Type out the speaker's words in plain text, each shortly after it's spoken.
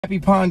Cappie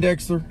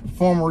Pondexter,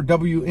 former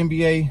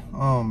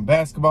WNBA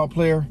basketball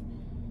player,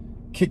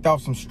 kicked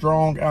off some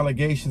strong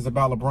allegations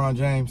about LeBron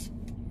James.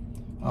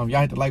 Y'all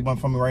hit the like button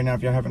for me right now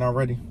if y'all haven't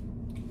already.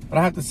 But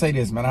I have to say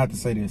this, man. I have to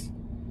say this.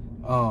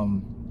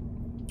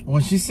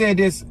 When she said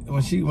this,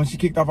 when she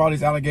kicked off all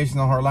these allegations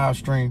on her live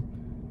stream,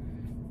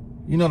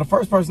 you know, the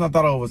first person I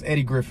thought of was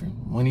Eddie Griffin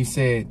when he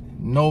said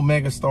no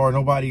megastar,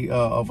 nobody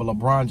of a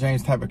LeBron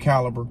James type of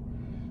caliber,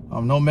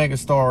 no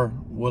megastar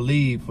will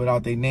leave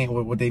without their name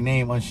with their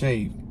name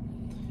unshaved,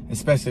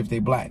 especially if they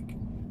black.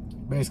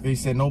 Basically, he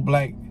said no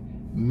black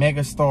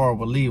megastar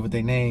will leave with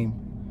their name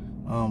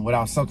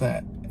without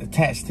something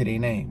attached to their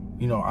name.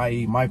 You know,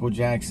 i.e. Michael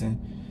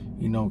Jackson,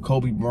 you know,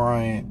 Kobe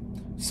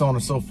Bryant, so on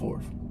and so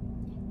forth.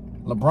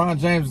 LeBron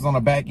James is on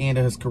the back end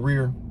of his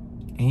career,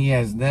 and he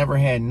has never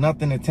had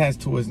nothing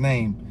attached to his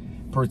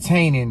name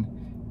pertaining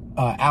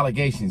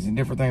allegations and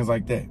different things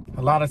like that.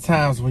 A lot of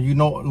times when you're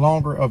no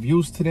longer of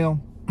use to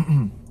them,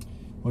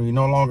 when you're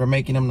no longer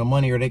making them the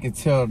money, or they can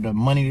tell the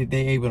money that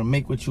they're able to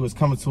make with you is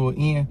coming to an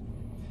end,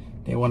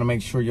 they want to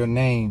make sure your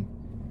name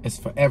is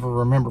forever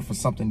remembered for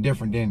something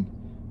different than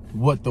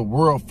what the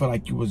world felt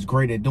like you was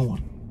great at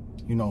doing.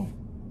 You know,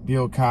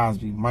 Bill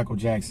Cosby, Michael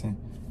Jackson,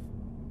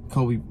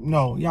 Kobe.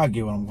 No, y'all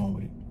get what I'm going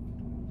with it.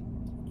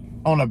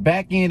 On the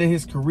back end of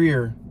his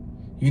career,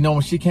 you know,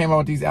 when she came out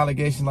with these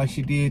allegations like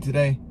she did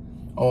today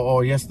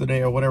or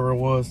yesterday or whatever it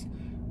was,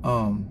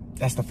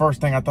 that's the first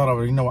thing I thought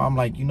of. You know, I'm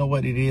like, you know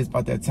what? It is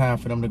about that time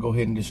for them to go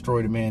ahead and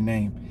destroy the man's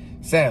name,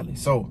 sadly.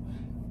 So,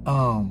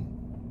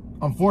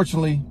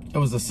 unfortunately, it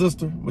was a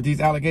sister with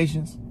these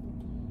allegations.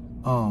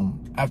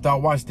 After I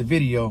watched the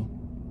video,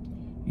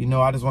 you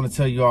know, I just want to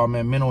tell you all,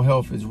 man, mental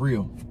health is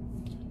real.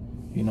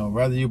 You know,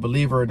 whether you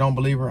believe her or don't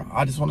believe her,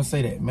 I just want to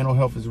say that mental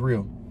health is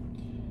real.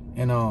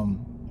 And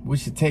we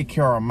should take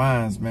care of our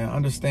minds, man.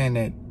 Understand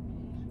that,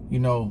 you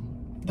know,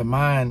 the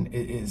mind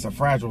is a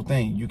fragile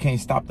thing. You can't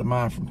stop the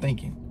mind from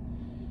thinking.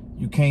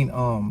 You can't,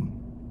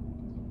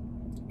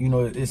 you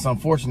know, it's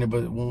unfortunate,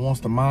 but once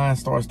the mind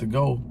starts to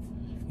go,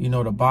 you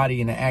know, the body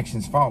and the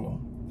actions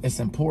follow. It's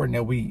important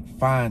that we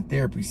find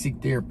therapy,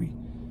 seek therapy.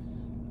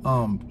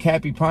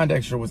 Cappie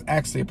Pondexter was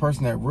actually a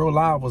person that real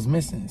life was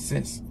missing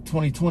since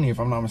 2020, if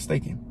I'm not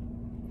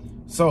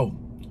mistaken. So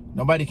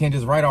nobody can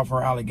just write off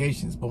her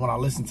allegations. But when I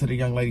listen to the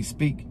young lady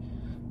speak,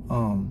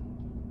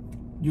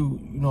 you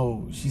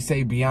know, she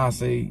said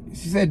Beyonce,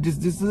 she said,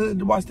 just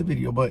watch the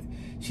video, but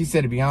she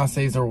said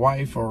Beyonce is her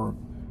wife or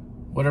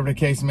whatever the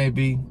case may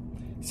be.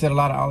 Said a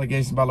lot of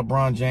allegations about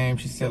LeBron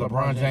James. She said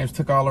LeBron James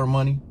took all her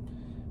money.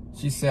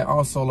 She said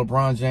also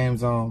LeBron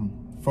James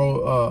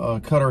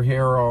cut her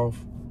hair off.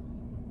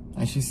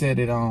 And she said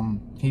that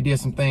he did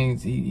some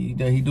things, he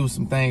do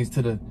some things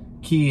to the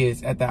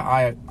kids at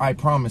that I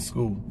Promise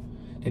school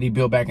that he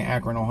built back in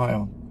Akron,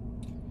 Ohio.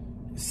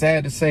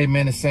 Sad to say,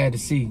 man, it's sad to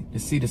see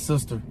the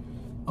sister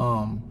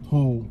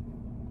who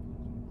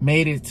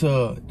made it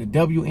to the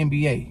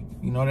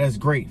WNBA. You know, that's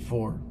great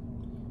for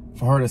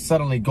her to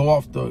suddenly go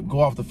off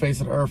the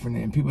face of the earth,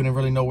 and people didn't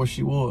really know where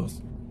she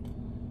was.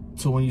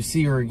 So when you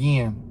see her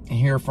again and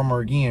hear from her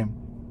again,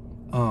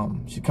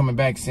 she coming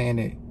back saying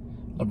that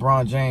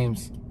LeBron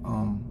James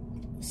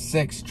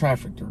sex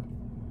trafficked her,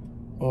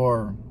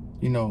 or,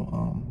 you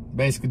know,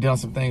 basically done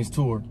some things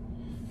to her.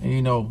 And,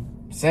 you know,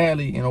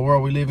 sadly, in the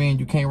world we live in,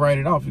 you can't write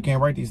it off. You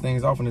can't write these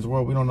things off in this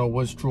world. We don't know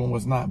what's true and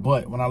what's not.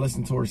 But when I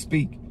listen to her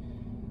speak,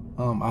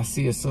 I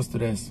see a sister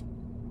that's,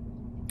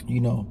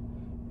 you know,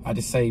 I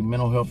just say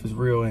mental health is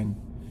real, and,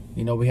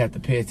 you know, we have to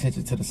pay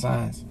attention to the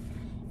signs.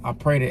 I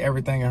pray that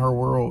everything in her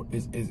world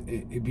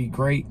it be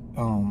great.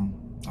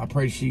 I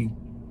pray she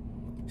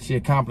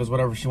accomplishes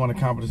whatever she want to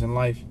accomplish in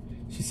life.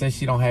 She says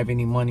she don't have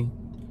any money,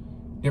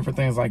 different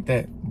things like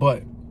that.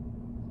 But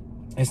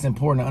it's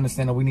important to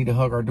understand that we need to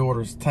hug our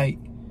daughters tight,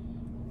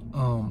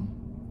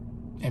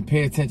 and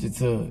pay attention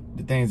to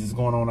the things that's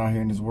going on out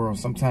here in this world.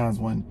 Sometimes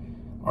when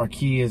our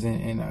kids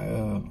and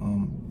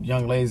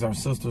young ladies, our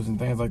sisters and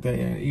things like that,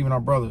 and even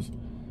our brothers,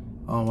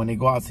 when they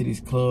go out to these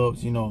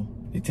clubs, you know,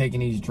 they're taking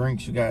these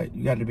drinks, you got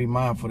to be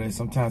mindful that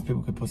sometimes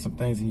people could put some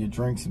things in your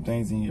drink, some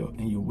things in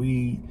your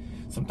weed,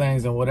 some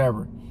things in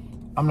whatever.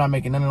 I'm not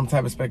making none of them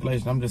type of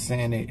speculation. I'm just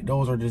saying that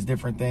those are just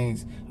different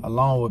things,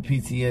 along with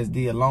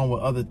PTSD, along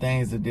with other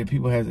things that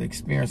people have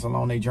experienced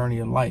along their journey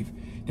of life,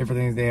 different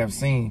things they have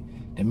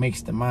seen that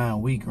makes the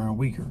mind weaker and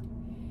weaker.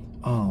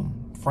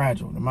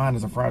 Fragile. The mind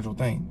is a fragile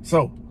thing.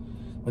 So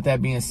with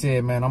that being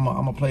said, man, I'm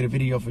gonna play the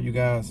video for you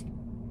guys.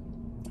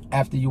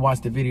 After you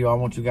watch the video, I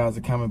want you guys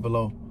to comment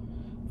below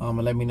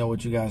and let me know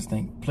what you guys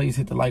think. Please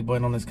hit the like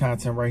button on this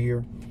content right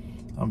here.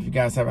 If you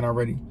guys haven't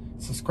already,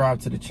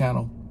 subscribe to the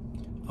channel.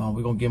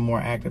 We're going to get more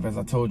active, as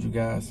I told you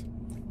guys.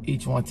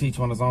 Each one teach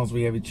one. As long as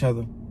we have each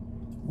other,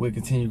 we'll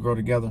continue to grow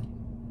together.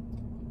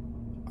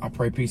 I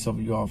pray peace over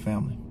you all,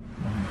 family.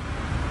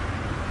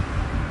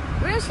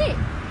 Real shit.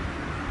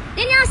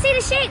 Didn't y'all see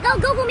the shit? Go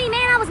Google me,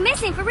 man. I was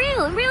missing for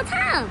real, in real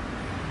time.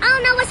 I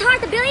don't know what's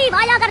hard to believe.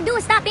 All y'all got to do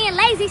is stop being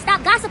lazy,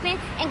 stop gossiping,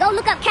 and go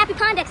look up Cappie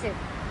Pondexter.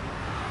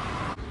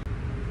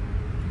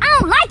 I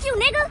don't like you,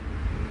 nigga.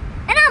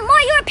 And I'm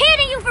more European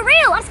than you, for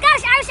real. I'm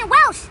Scottish, Irish, and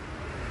Welsh.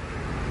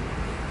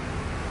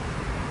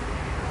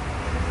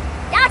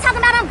 Y'all talking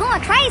about I'm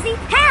going crazy?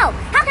 How?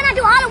 How can I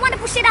do all the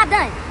wonderful shit I've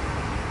done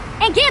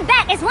and give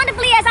back as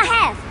wonderfully as I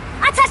have?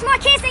 I touched more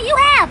kids than you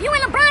have. You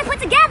and LeBron put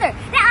together.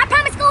 Now, I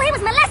promise school he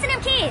was molesting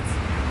them kids.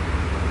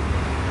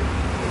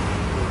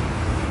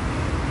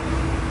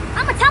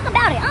 I'ma talk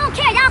about it. I don't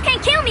care. Y'all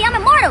can't kill me. I'm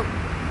immortal.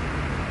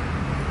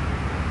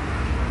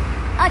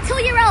 A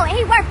 2-year-old, and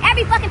he worth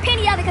every fucking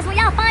penny of it, because when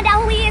y'all find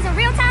out who he is in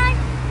real time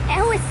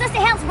and who his sister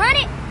helps run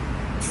it,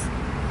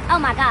 oh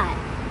my God.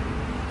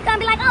 You're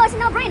gonna be like, oh, it's a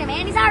no-brainer,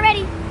 man. He's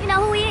already, you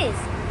know, who he is.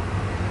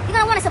 You're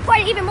gonna want to support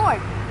it even more.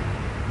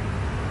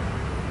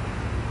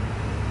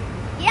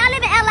 Yeah, I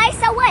live in LA,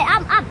 so what?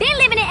 I've been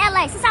living in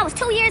LA since I was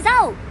 2 years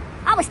old.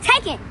 I was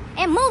taken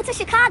and moved to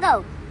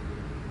Chicago.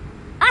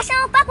 I sure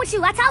don't fuck with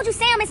you. I told you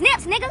Sam is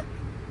nips, nigga.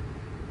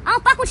 I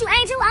don't fuck with you,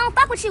 Angel. I don't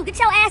fuck with you. Get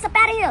your ass up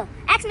out of here.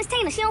 Ask Miss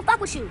Tina. She don't fuck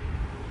with you.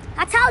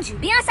 I told you.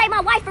 Beyonce my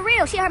wife for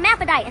real. She a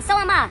hermaphrodite, and so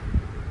am I.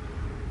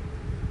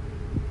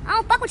 I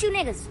don't fuck with you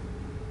niggas.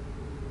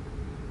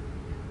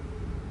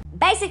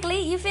 Basically,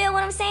 you feel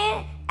what I'm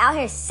saying? Out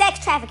here sex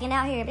trafficking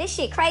out here. This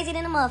shit crazy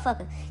than a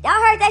motherfucker.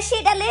 Y'all heard that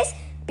shit, that list?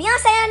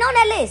 Beyonce ain't on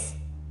that list.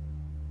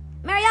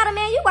 Marietta,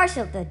 man, you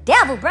worship the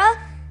devil, bruh.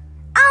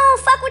 I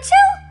don't fuck with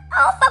you.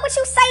 I don't fuck with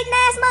you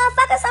Satan-ass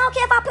motherfuckers. I don't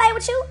care if I play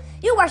with you.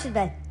 You worship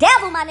the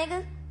devil, my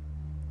nigga.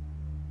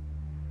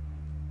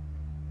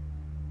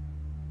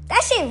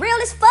 That shit real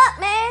as fuck,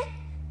 man.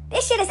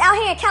 This shit is out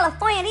here in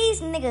California. These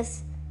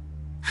niggas.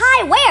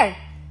 High where?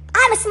 I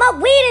haven't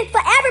smoked weed in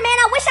forever, man.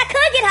 I wish I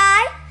could get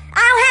high.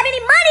 I don't have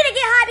any money to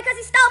get high because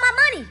he stole my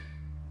money.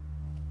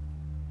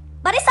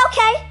 But it's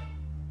okay.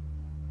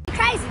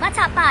 Crazy. My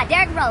top 5.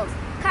 Derrick Rose,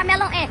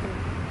 Carmelo Anthony,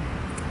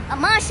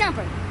 Amon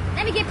Shumpert.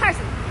 Let me get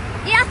personal.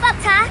 Yeah, I fucked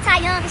Ty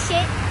Young and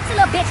shit. She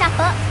a little bitch I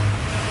fucked.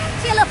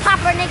 She a little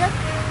popular nigga.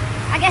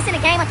 I guess in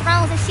the Game of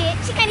Thrones and shit.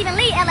 She can't even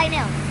leave LA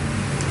now.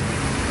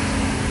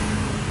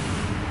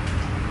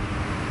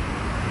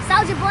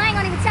 Soulja Boy, I ain't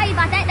gonna even tell you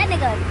about that. That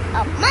nigga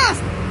a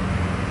monster.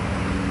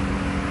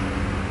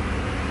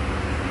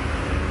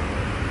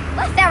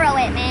 Where Pharaoh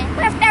at, man?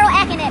 Where's Pharaoh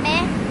acting at,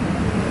 man?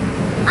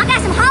 I got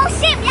some whole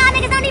shit y'all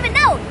niggas don't even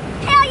know.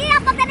 Hell yeah, I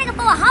fucked that nigga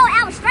for a whole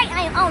hour straight.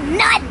 I ain't on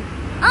nothing.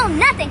 On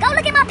nothing. Go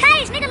look at my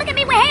page, nigga. Look at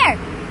me with hair.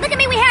 Look at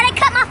me with hair. They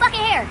cut my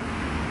fucking hair.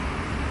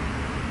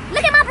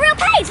 Look at my real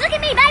page. Look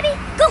at me, baby.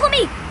 Google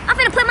me. I'm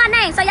finna put my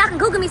name so y'all can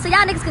Google me so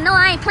y'all niggas can know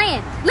I ain't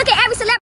playing. Look at every celebrity.